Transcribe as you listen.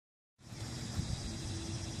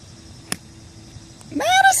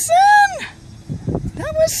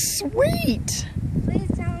That was sweet.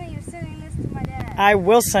 Please tell me you're sending this to my dad. I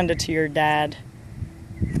will send it to your dad.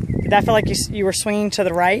 Did that feel like you were swinging to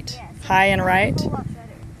the right? Yes. High and right? A whole lot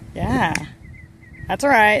better. Yeah. That's all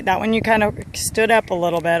right. That one you kind of stood up a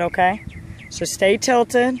little bit, okay? So stay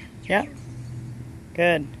tilted. Yep.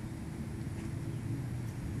 Good.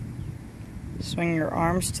 Swing your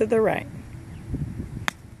arms to the right.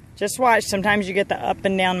 Just watch. Sometimes you get the up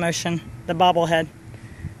and down motion. The bobblehead.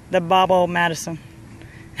 The bobble Madison.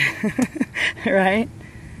 Right?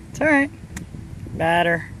 It's all right.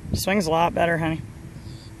 Better. Swings a lot better, honey.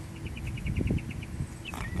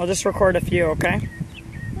 I'll just record a few, okay?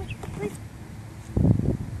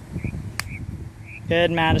 Good,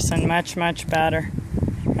 Madison. Much, much better.